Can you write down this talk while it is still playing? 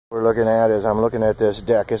we're looking at is I'm looking at this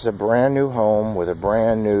deck. It's a brand new home with a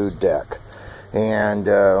brand new deck. And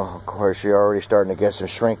of course you're already starting to get some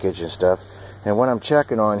shrinkage and stuff. And what I'm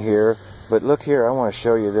checking on here, but look here, I want to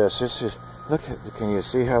show you this. This is, look, can you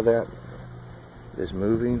see how that is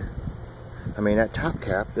moving? I mean, that top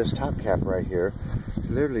cap, this top cap right here,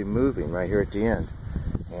 is literally moving right here at the end.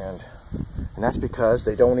 And that's because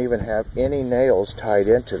they don't even have any nails tied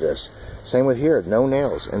into this. Same with here, no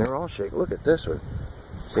nails, and they're all shaking. Look at this one.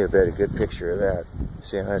 See, I've got a good picture of that.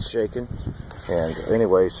 See how that's shaking? And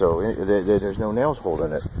anyway, so there's no nails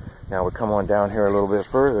holding it. Now we come on down here a little bit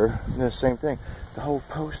further, and the same thing. The whole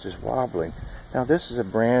post is wobbling. Now this is a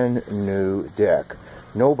brand new deck.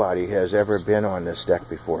 Nobody has ever been on this deck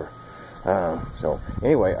before. So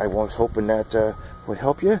anyway, I was hoping that would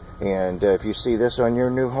help you. And if you see this on your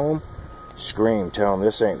new home, scream, tell them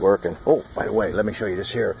this ain't working. Oh, by the way, let me show you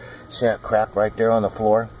this here. See that crack right there on the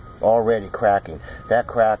floor? Already cracking. That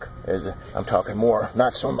crack is, I'm talking more,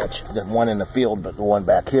 not so much the one in the field, but the one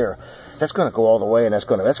back here. That's going to go all the way, and that's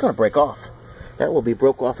going to break off. That will be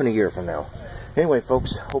broke off in a year from now. Anyway,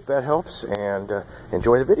 folks, hope that helps, and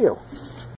enjoy the video.